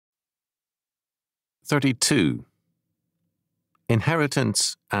32.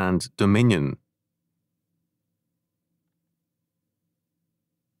 Inheritance and dominion.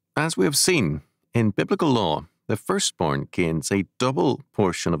 As we have seen, in biblical law, the firstborn gains a double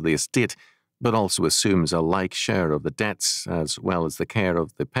portion of the estate, but also assumes a like share of the debts, as well as the care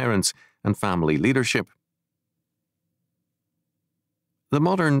of the parents and family leadership. The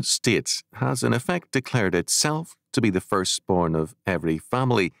modern state has in effect declared itself to be the firstborn of every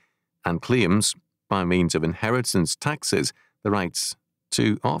family, and claims, by means of inheritance taxes, the rights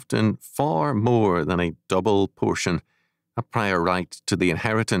to often far more than a double portion, a prior right to the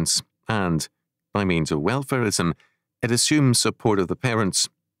inheritance, and, by means of welfarism, it assumes support of the parents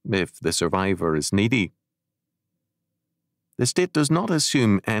if the survivor is needy. The state does not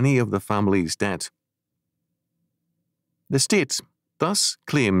assume any of the family's debt. The state thus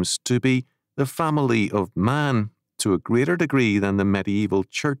claims to be the family of man to a greater degree than the medieval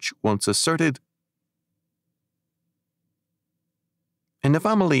church once asserted. In the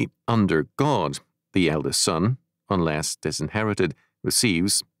family under God, the eldest son, unless disinherited,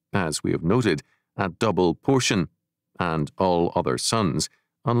 receives, as we have noted, a double portion, and all other sons,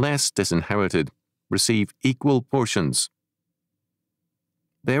 unless disinherited, receive equal portions.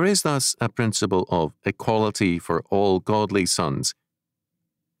 There is thus a principle of equality for all godly sons.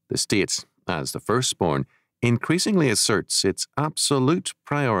 The state, as the firstborn, increasingly asserts its absolute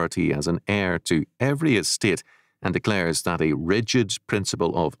priority as an heir to every estate and declares that a rigid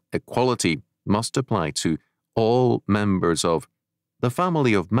principle of equality must apply to all members of the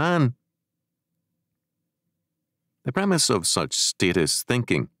family of man. The premise of such status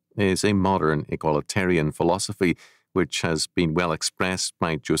thinking is a modern egalitarian philosophy which has been well expressed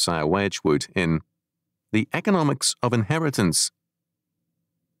by Josiah Wedgwood in The Economics of Inheritance.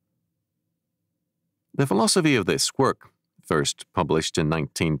 The philosophy of this work, first published in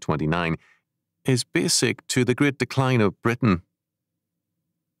 1929, is basic to the Great Decline of Britain.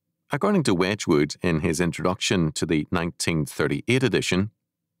 According to Wedgwood in his introduction to the 1938 edition,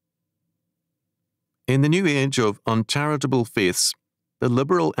 in the new age of uncharitable faiths, the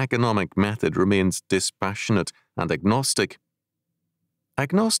liberal economic method remains dispassionate and agnostic.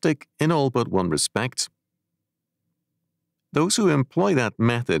 Agnostic in all but one respect. Those who employ that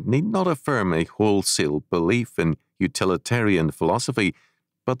method need not affirm a wholesale belief in utilitarian philosophy,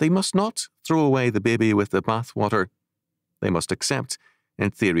 but they must not throw away the baby with the bathwater. They must accept,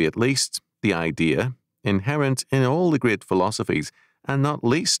 in theory at least, the idea, inherent in all the great philosophies, and not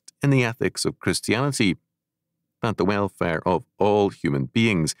least in the ethics of Christianity, that the welfare of all human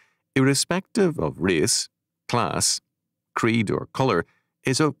beings, irrespective of race, class, creed, or colour,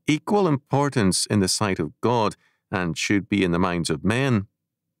 is of equal importance in the sight of God and should be in the minds of men.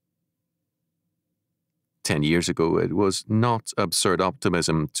 10 years ago, it was not absurd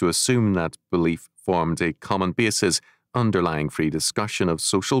optimism to assume that belief formed a common basis underlying free discussion of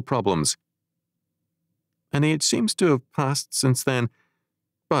social problems. An age seems to have passed since then,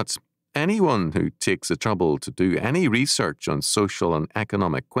 but anyone who takes the trouble to do any research on social and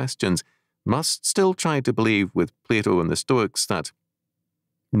economic questions must still try to believe with Plato and the Stoics that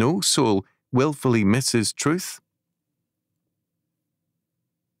no soul willfully misses truth.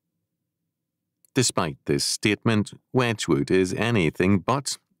 Despite this statement, Wedgwood is anything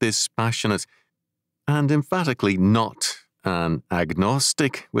but dispassionate, and emphatically not an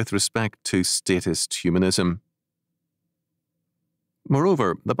agnostic with respect to statist humanism.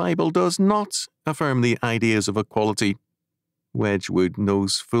 Moreover, the Bible does not affirm the ideas of equality. Wedgwood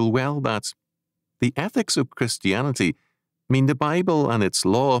knows full well that the ethics of Christianity mean the Bible and its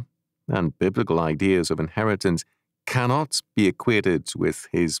law, and biblical ideas of inheritance cannot be equated with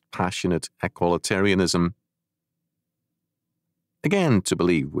his passionate equalitarianism. Again, to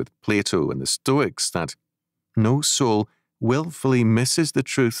believe with Plato and the Stoics that no soul willfully misses the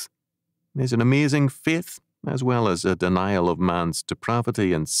truth is an amazing faith as well as a denial of man's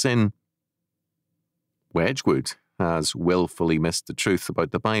depravity and sin. Wedgwood has willfully missed the truth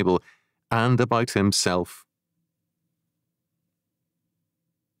about the Bible and about himself.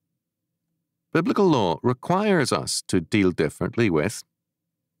 Biblical law requires us to deal differently with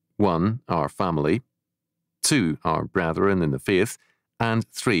 1. Our family, 2. Our brethren in the faith, and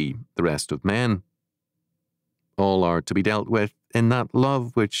 3. The rest of men. All are to be dealt with in that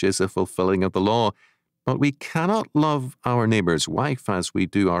love which is a fulfilling of the law, but we cannot love our neighbour's wife as we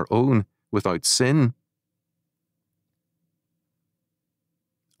do our own without sin.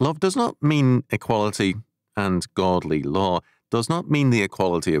 Love does not mean equality, and godly law does not mean the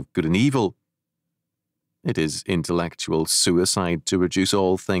equality of good and evil. It is intellectual suicide to reduce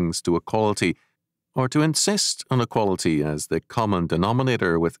all things to equality, or to insist on equality as the common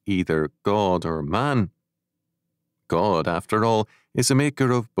denominator with either God or man. God, after all, is the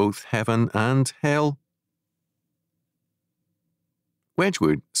maker of both heaven and hell.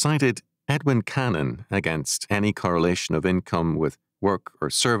 Wedgwood cited Edwin Cannon against any correlation of income with work or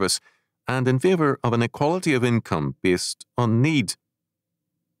service, and in favour of an equality of income based on need.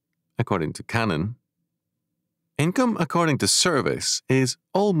 According to Cannon, income according to service is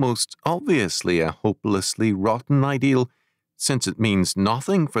almost obviously a hopelessly rotten ideal, since it means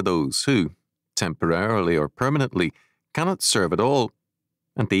nothing for those who, temporarily or permanently, cannot serve at all,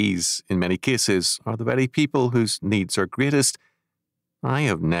 and these, in many cases, are the very people whose needs are greatest. I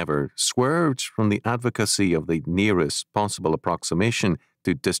have never swerved from the advocacy of the nearest possible approximation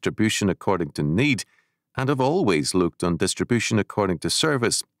to distribution according to need, and have always looked on distribution according to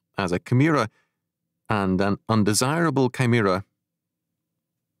service as a chimera, and an undesirable chimera.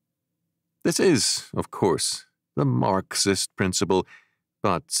 This is, of course, the Marxist principle,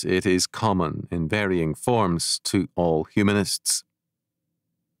 but it is common in varying forms to all humanists.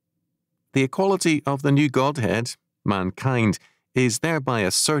 The equality of the new Godhead, mankind, is thereby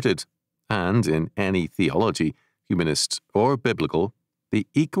asserted, and in any theology, humanist or biblical, the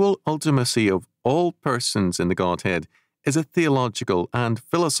equal ultimacy of all persons in the Godhead is a theological and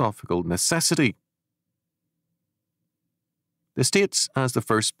philosophical necessity. The state as the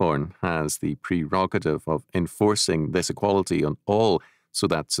firstborn has the prerogative of enforcing this equality on all so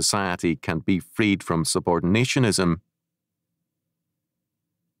that society can be freed from subordinationism.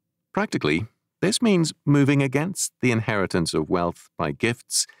 Practically, this means moving against the inheritance of wealth by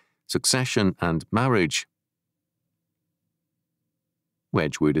gifts, succession, and marriage.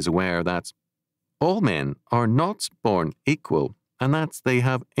 Wedgwood is aware that all men are not born equal, and that they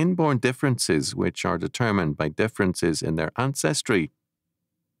have inborn differences which are determined by differences in their ancestry.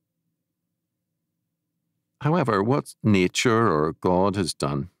 However, what nature or God has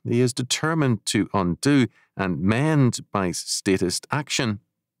done, he is determined to undo and mend by statist action.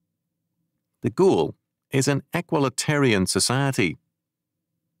 The goal is an equalitarian society.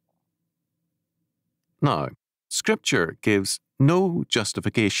 Now, Scripture gives no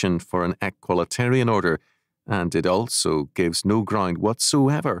justification for an equalitarian order, and it also gives no ground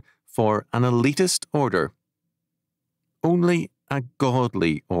whatsoever for an elitist order. Only a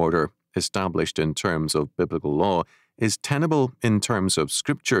godly order, established in terms of biblical law, is tenable in terms of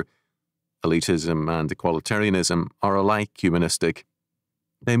Scripture. Elitism and equalitarianism are alike humanistic.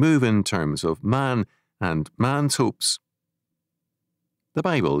 They move in terms of man and man's hopes. The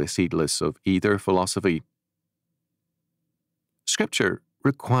Bible is heedless of either philosophy. Scripture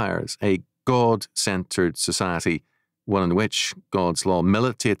requires a God-centered society, one in which God's law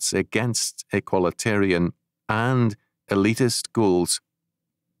militates against equalitarian and elitist goals.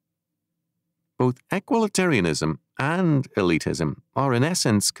 Both equalitarianism and elitism are in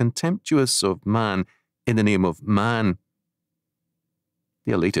essence contemptuous of man in the name of man.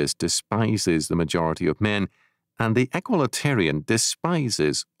 The elitist despises the majority of men, and the equalitarian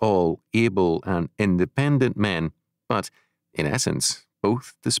despises all able and independent men, but, in essence,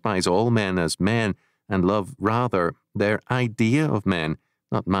 both despise all men as men and love rather their idea of men,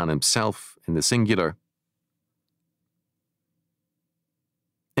 not man himself in the singular.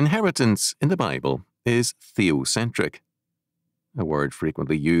 Inheritance in the Bible is theocentric. A word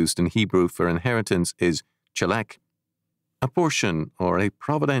frequently used in Hebrew for inheritance is chalek, a portion or a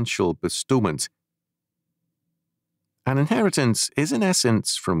providential bestowment. An inheritance is in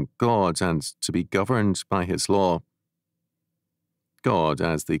essence from God and to be governed by His law. God,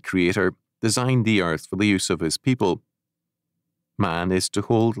 as the Creator, designed the earth for the use of His people. Man is to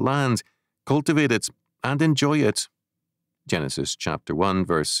hold land, cultivate it, and enjoy it. Genesis chapter 1,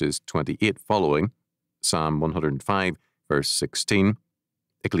 verses 28 following, Psalm 105, verse 16,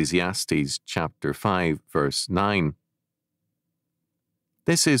 Ecclesiastes chapter 5, verse 9.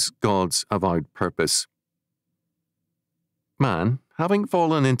 This is God's avowed purpose. Man, having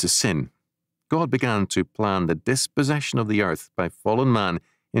fallen into sin, God began to plan the dispossession of the earth by fallen man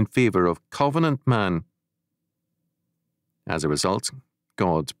in favour of covenant man. As a result,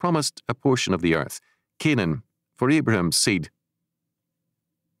 God promised a portion of the earth, Canaan, for Abraham's seed.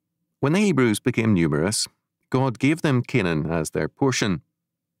 When the Hebrews became numerous, God gave them Canaan as their portion.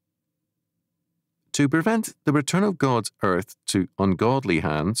 To prevent the return of God's earth to ungodly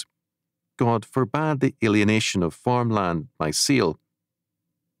hands, God forbade the alienation of farmland by sale.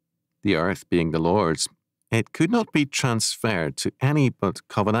 The earth being the Lord's, it could not be transferred to any but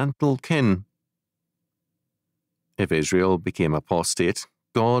covenantal kin. If Israel became apostate,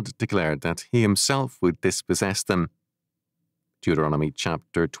 God declared that He Himself would dispossess them. Deuteronomy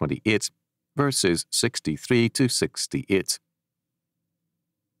chapter 28, verses 63 to 68.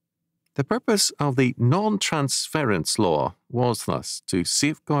 The purpose of the non-transference law was thus to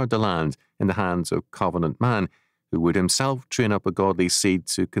safeguard the land in the hands of covenant man, who would himself train up a godly seed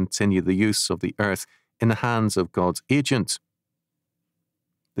to continue the use of the earth in the hands of God's agent.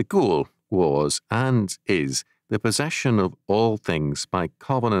 The goal was and is the possession of all things by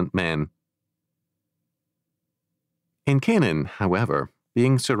covenant men. In Canaan, however,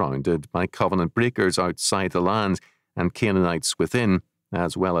 being surrounded by covenant breakers outside the land and Canaanites within,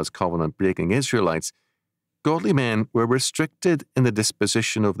 as well as covenant-breaking Israelites, godly men were restricted in the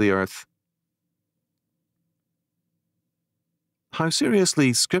disposition of the earth. How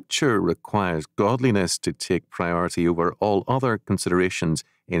seriously Scripture requires godliness to take priority over all other considerations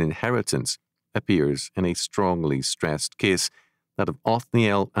in inheritance appears in a strongly stressed case, that of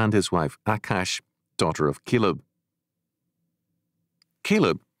Othniel and his wife Achash, daughter of Caleb.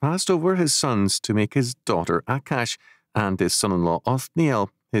 Caleb passed over his sons to make his daughter Achash and his son-in-law Othniel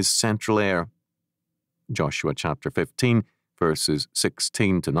his central heir. Joshua chapter 15, verses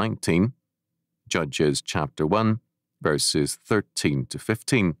 16 to 19, Judges chapter 1, verses 13 to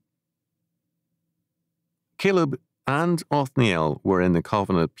 15. Caleb and Othniel were in the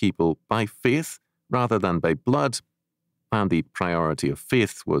covenant people by faith rather than by blood, and the priority of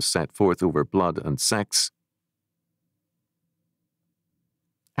faith was set forth over blood and sex.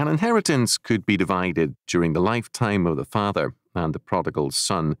 An inheritance could be divided during the lifetime of the father, and the prodigal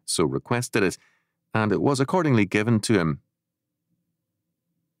son so requested it, and it was accordingly given to him.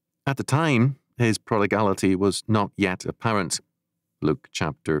 At the time, his prodigality was not yet apparent. Luke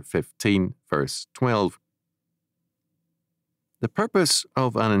chapter 15, verse 12. The purpose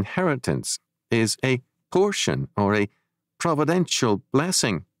of an inheritance is a portion or a providential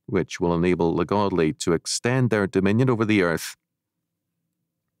blessing which will enable the godly to extend their dominion over the earth.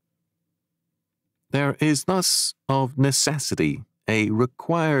 There is thus, of necessity, a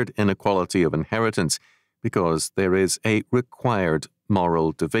required inequality of inheritance, because there is a required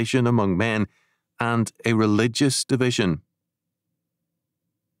moral division among men and a religious division.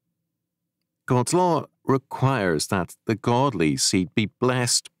 God's law requires that the godly seed be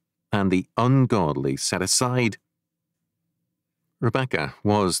blessed and the ungodly set aside. Rebekah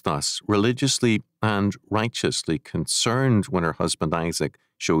was thus religiously and righteously concerned when her husband Isaac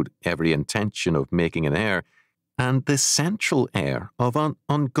showed every intention of making an heir, and the central heir of an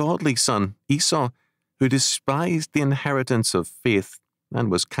ungodly son, Esau, who despised the inheritance of faith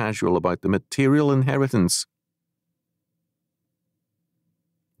and was casual about the material inheritance.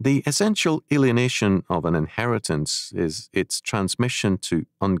 The essential alienation of an inheritance is its transmission to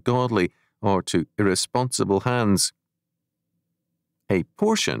ungodly or to irresponsible hands. A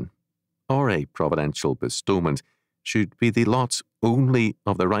portion, or a providential bestowment, should be the lot only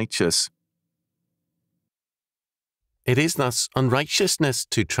of the righteous. It is thus unrighteousness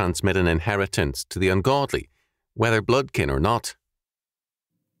to transmit an inheritance to the ungodly, whether bloodkin or not.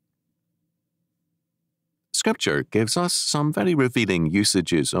 Scripture gives us some very revealing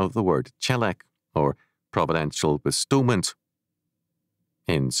usages of the word chelek, or providential bestowment.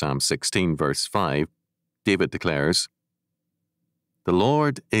 In Psalm 16, verse 5, David declares, "The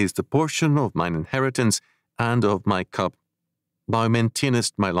Lord is the portion of mine inheritance and of my cup. Thou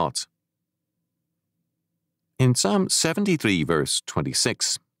maintainest my lot." In Psalm 73, verse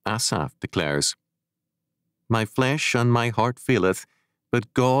 26, Asaph declares, "My flesh and my heart faileth,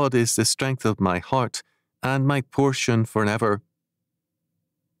 but God is the strength of my heart, and my portion forever."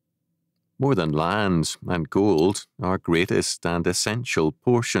 More than land and gold, our greatest and essential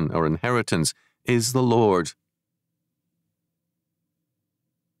portion or inheritance is the Lord.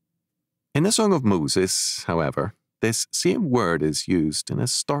 In the Song of Moses, however, this same word is used in a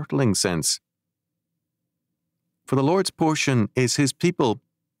startling sense. For the Lord's portion is his people.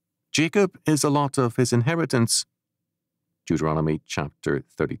 Jacob is the lot of his inheritance. Deuteronomy chapter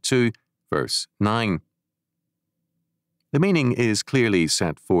 32, verse 9. The meaning is clearly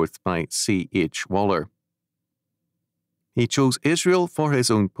set forth by C.H. Waller. He chose Israel for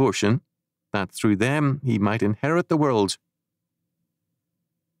his own portion, that through them he might inherit the world.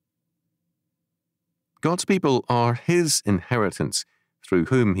 God's people are his inheritance, through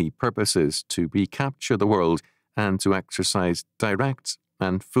whom he purposes to recapture the world and to exercise direct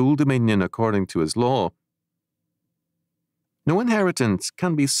and full dominion according to his law. No inheritance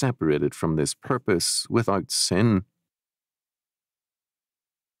can be separated from this purpose without sin.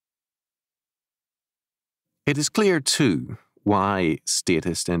 It is clear, too, why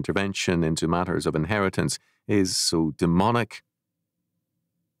statist intervention into matters of inheritance is so demonic.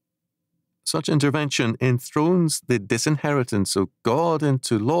 Such intervention enthrones the disinheritance of God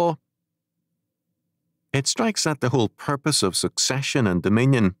into law. It strikes at the whole purpose of succession and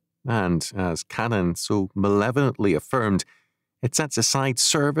dominion, and, as Canon so malevolently affirmed, it sets aside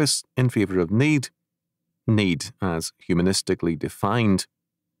service in favour of need as humanistically defined.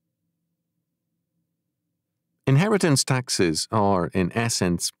 Inheritance taxes are, in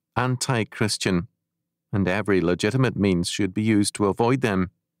essence, anti-Christian, and every legitimate means should be used to avoid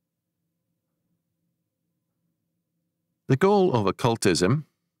them. The goal of occultism,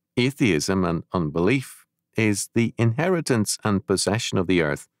 atheism, and unbelief is the inheritance and possession of the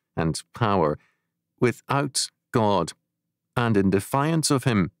earth and power without God and in defiance of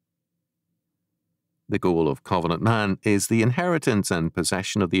Him. The goal of covenant man is the inheritance and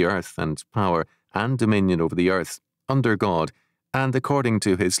possession of the earth and power and dominion over the earth under God and according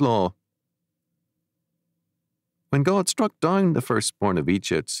to His law. When God struck down the firstborn of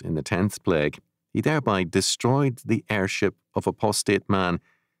Egypt in the 10th plague, He thereby destroyed the heirship of apostate man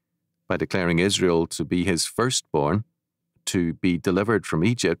by declaring Israel to be His firstborn, to be delivered from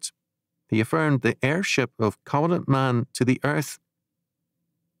Egypt. He affirmed the heirship of covenant man to the earth.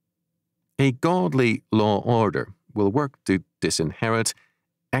 A godly law order will work to disinherit,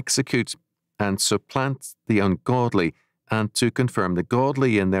 execute, and supplant the ungodly, and to confirm the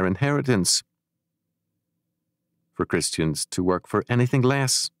godly in their inheritance. For Christians to work for anything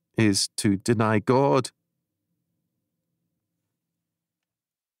less is to deny God